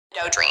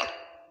Midodrine.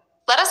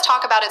 Let us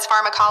talk about its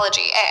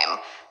pharmacology, aim,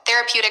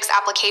 therapeutics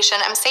application,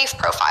 and safe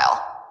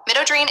profile.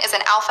 Midodrine is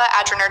an alpha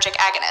adrenergic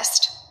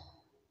agonist.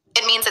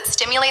 It means it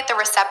stimulates the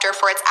receptor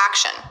for its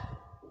action.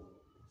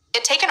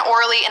 It's taken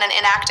orally in an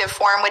inactive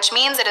form, which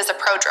means it is a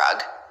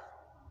prodrug.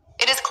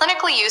 It is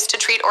clinically used to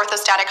treat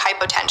orthostatic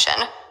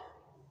hypotension.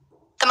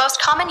 The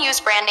most common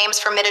used brand names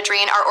for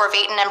Midodrine are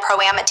Orvatin and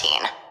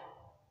Proamotine.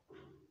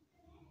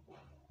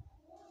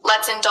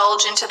 Let's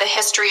indulge into the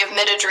history of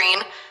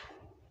Midodrine.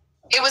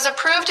 It was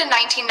approved in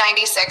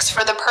 1996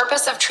 for the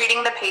purpose of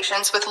treating the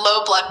patients with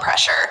low blood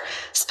pressure,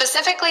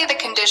 specifically the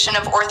condition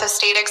of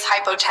orthostatic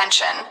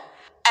hypotension.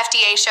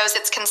 FDA shows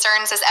its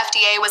concerns as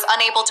FDA was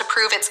unable to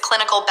prove its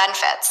clinical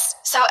benefits,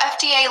 so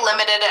FDA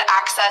limited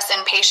access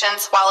in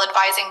patients while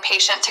advising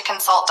patient to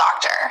consult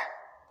doctor.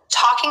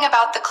 Talking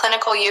about the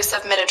clinical use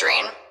of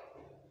Midodrine.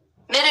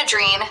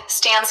 Midodrine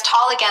stands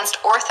tall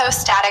against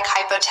orthostatic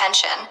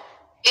hypotension.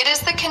 It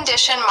is the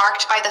condition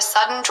marked by the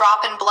sudden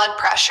drop in blood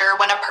pressure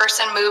when a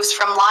person moves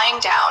from lying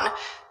down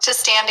to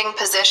standing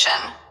position.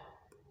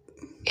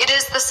 It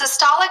is the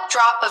systolic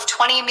drop of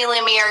 20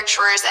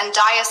 millimeters and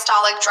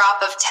diastolic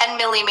drop of 10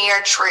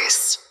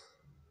 millimeters.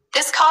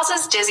 This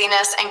causes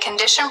dizziness and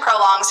condition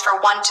prolongs for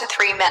 1 to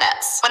 3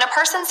 minutes. When a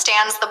person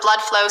stands, the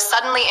blood flow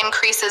suddenly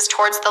increases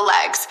towards the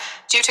legs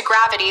due to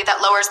gravity that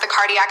lowers the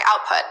cardiac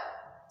output.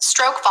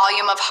 Stroke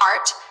volume of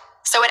heart,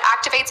 so it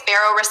activates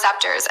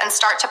baroreceptors and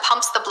start to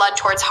pump the blood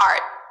towards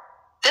heart.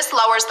 This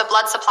lowers the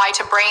blood supply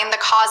to brain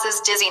that causes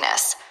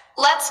dizziness.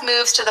 Let's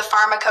move to the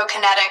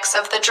pharmacokinetics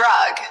of the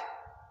drug.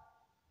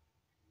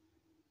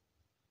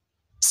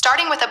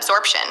 Starting with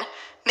absorption,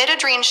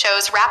 Midodrine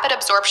shows rapid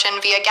absorption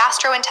via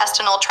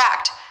gastrointestinal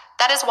tract.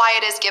 That is why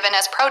it is given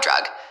as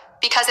prodrug,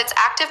 because its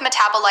active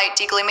metabolite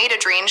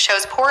Desglymidodrine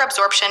shows poor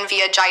absorption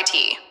via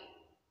GIT.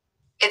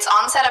 Its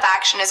onset of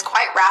action is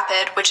quite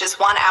rapid, which is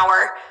 1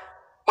 hour,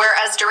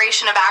 whereas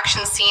duration of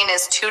action seen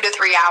is 2 to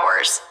 3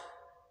 hours.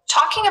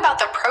 Talking about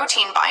the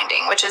protein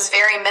binding, which is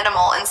very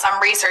minimal in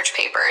some research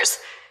papers,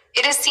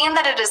 it is seen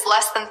that it is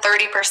less than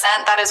 30%.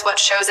 That is what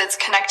shows its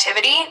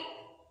connectivity.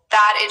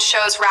 That it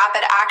shows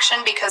rapid action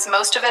because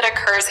most of it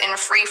occurs in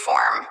free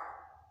form.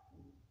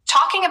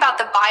 Talking about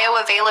the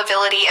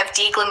bioavailability of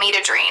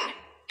Desglymidodrine,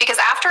 because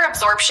after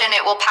absorption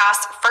it will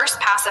pass first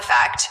pass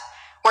effect,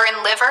 where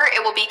in liver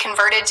it will be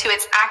converted to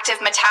its active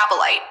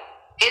metabolite.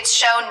 It's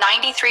shown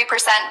 93%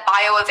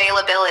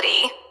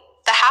 bioavailability.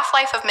 The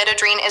half-life of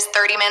Midodrine is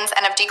 30 minutes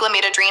and of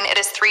Desglymidodrine it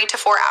is 3 to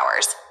 4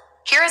 hours.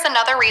 Here is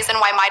another reason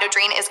why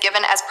Midodrine is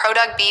given as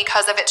prodrug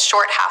because of its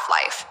short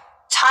half-life.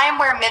 Time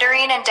where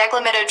Midodrine and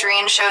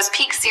Desglymidodrine shows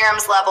peak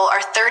serums level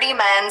are 30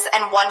 mins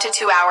and 1 to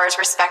 2 hours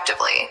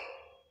respectively.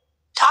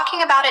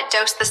 Talking about it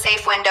dose the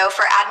safe window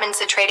for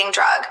administrating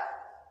drug,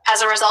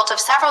 as a result of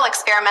several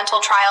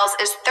experimental trials,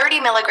 is 30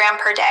 mg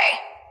per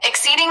day.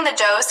 Exceeding the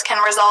dose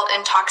can result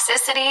in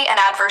toxicity and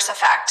adverse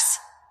effects.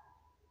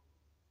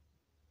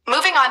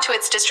 Moving on to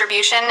its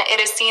distribution, it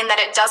is seen that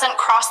it doesn't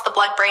cross the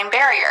blood-brain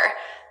barrier.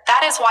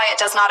 That is why it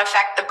does not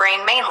affect the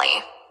brain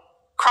mainly.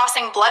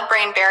 Crossing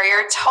blood-brain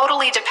barrier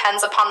totally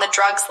depends upon the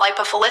drug's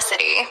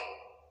lipophilicity.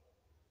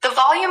 The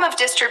volume of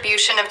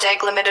distribution of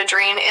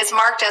Desglymidodrine is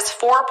marked as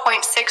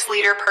 4.6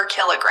 liter per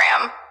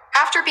kilogram.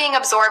 After being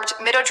absorbed,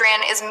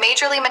 Midodrine is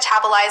majorly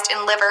metabolized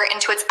in liver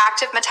into its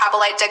active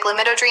metabolite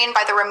Desglymidodrine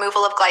by the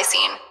removal of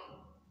glycine.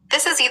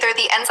 This is either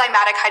the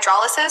enzymatic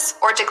hydrolysis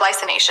or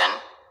deglycination.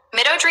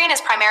 Midodrine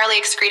is primarily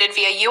excreted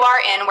via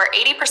urine, where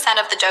 80%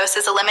 of the dose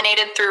is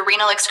eliminated through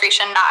renal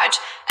excretion (NAG),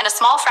 and a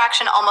small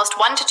fraction, almost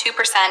 1 to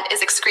 2%,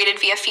 is excreted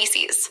via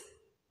feces.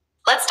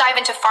 Let's dive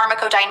into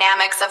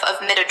pharmacodynamics of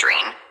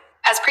Midodrine.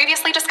 As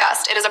previously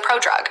discussed, it is a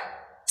prodrug.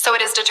 So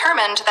it is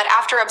determined that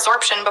after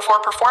absorption before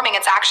performing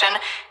its action,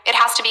 it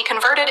has to be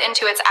converted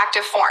into its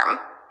active form.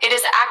 It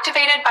is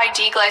activated by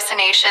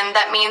deglycination,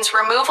 that means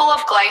removal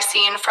of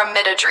glycine from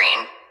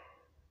Midodrine.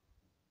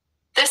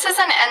 This is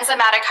an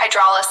enzymatic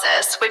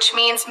hydrolysis, which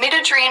means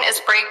Midodrine is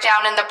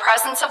breakdown in the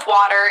presence of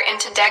water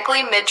into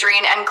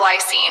Desglymidodrine and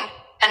glycine,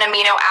 an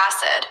amino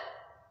acid.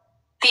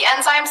 The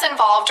enzymes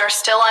involved are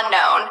still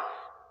unknown.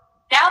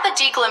 Now the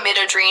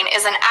Desglymidodrine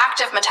is an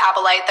active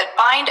metabolite that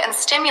bind and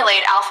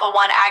stimulate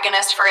alpha-1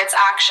 agonist for its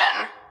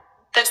action.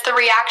 That's the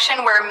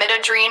reaction where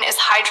Midodrine is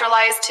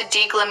hydrolyzed to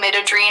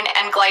Desglymidodrine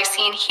and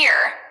glycine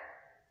here.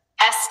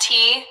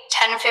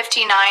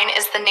 ST-1059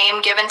 is the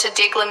name given to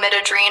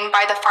Desglymidodrine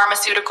by the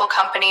pharmaceutical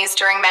companies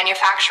during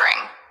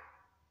manufacturing.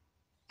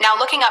 Now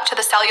looking up to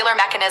the cellular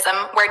mechanism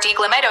where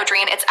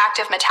Desglymidodrine, its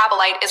active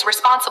metabolite, is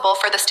responsible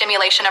for the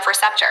stimulation of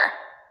receptor.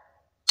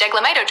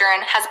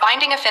 Desglymidodrine has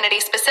binding affinity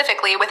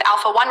specifically with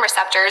alpha-1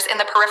 receptors in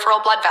the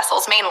peripheral blood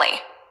vessels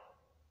mainly.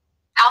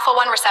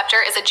 Alpha-1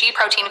 receptor is a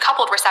G-protein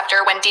coupled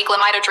receptor. When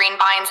Desglymidodrine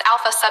binds,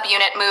 alpha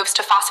subunit moves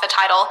to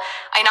phosphatidyl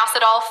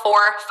inositol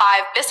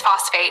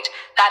 4,5-bisphosphate,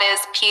 that is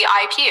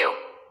PIPU.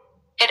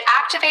 It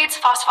activates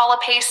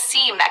phospholipase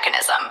C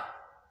mechanism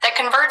that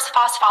converts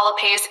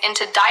phospholipase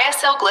into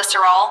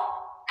diacylglycerol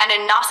and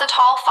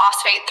inositol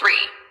phosphate 3.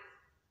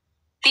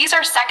 These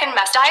are second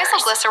messengers.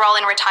 Diacylglycerol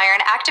and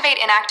retirin activate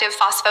inactive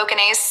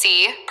phosphokinase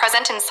C,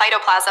 present in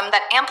cytoplasm,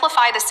 that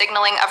amplify the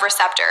signaling of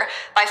receptor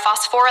by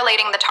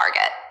phosphorylating the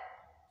target.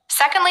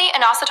 Secondly,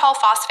 inositol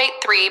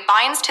phosphate 3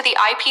 binds to the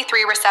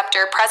IP3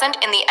 receptor present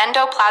in the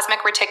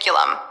endoplasmic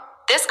reticulum.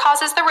 This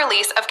causes the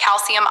release of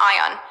calcium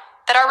ion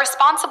that are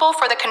responsible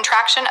for the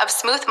contraction of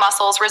smooth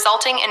muscles,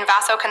 resulting in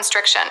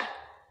vasoconstriction,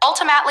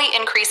 ultimately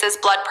increases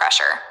blood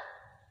pressure.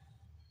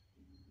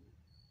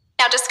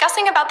 Now,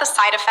 discussing about the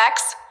side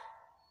effects.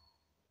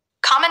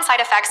 Common side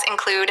effects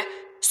include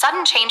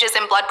sudden changes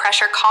in blood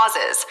pressure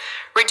causes,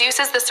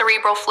 reduces the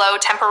cerebral flow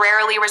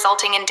temporarily,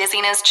 resulting in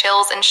dizziness,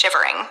 chills, and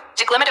shivering.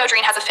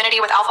 Desglymidodrine has affinity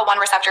with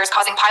alpha-1 receptors,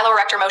 causing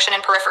piloerector motion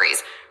in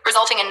peripheries,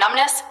 resulting in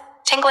numbness,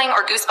 tingling,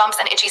 or goosebumps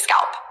and itchy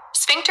scalp.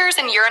 Sphincters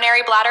and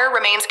urinary bladder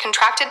remains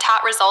contracted,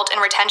 result in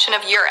retention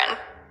of urine.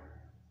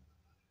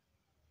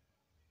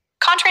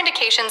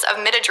 Contraindications of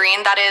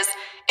midodrine, that is,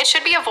 it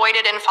should be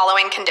avoided in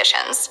following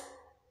conditions.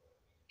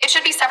 It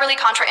should be severely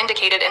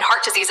contraindicated in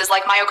heart diseases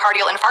like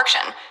myocardial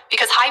infarction,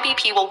 because high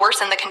BP will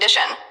worsen the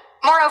condition.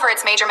 Moreover,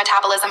 its major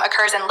metabolism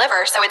occurs in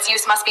liver, so its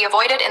use must be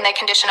avoided in the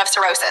condition of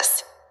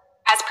cirrhosis.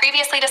 As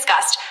previously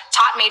discussed,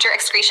 major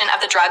excretion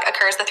of the drug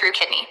occurs through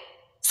kidney,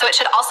 so it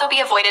should also be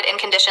avoided in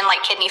condition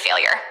like kidney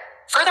failure.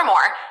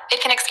 Furthermore,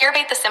 it can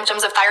exacerbate the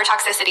symptoms of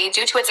thyrotoxicity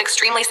due to its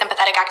extremely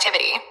sympathetic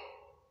activity.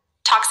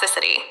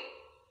 Toxicity.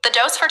 The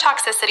dose for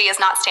toxicity is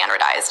not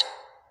standardized.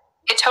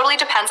 It totally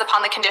depends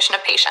upon the condition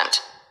of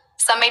patient.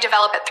 Some may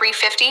develop at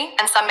 350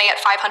 and some may at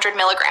 500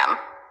 milligram.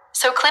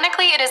 So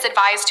clinically, it is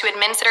advised to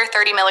administer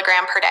 30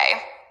 milligram per day.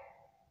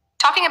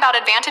 Talking about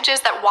advantages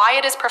that why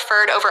it is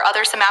preferred over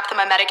other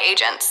sympathomimetic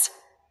agents.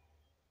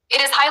 It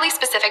is highly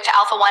specific to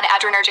alpha-1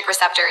 adrenergic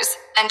receptors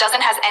and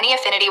doesn't have any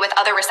affinity with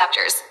other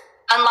receptors,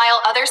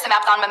 unlike other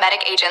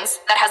sympathomimetic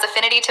agents that has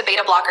affinity to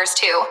beta blockers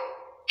too.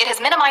 It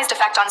has minimized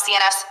effect on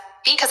CNS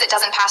because it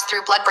doesn't pass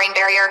through blood-brain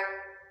barrier.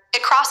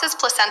 It crosses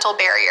placental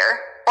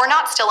barrier, or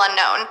not, still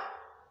unknown.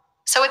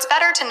 So it's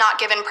better to not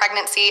give in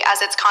pregnancy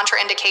as its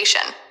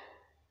contraindication.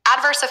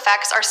 Adverse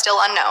effects are still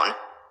unknown.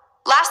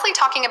 Lastly,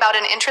 talking about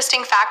an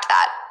interesting fact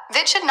that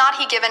VIT should not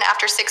be given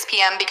after 6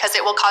 p.m. because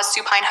it will cause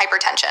supine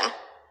hypertension.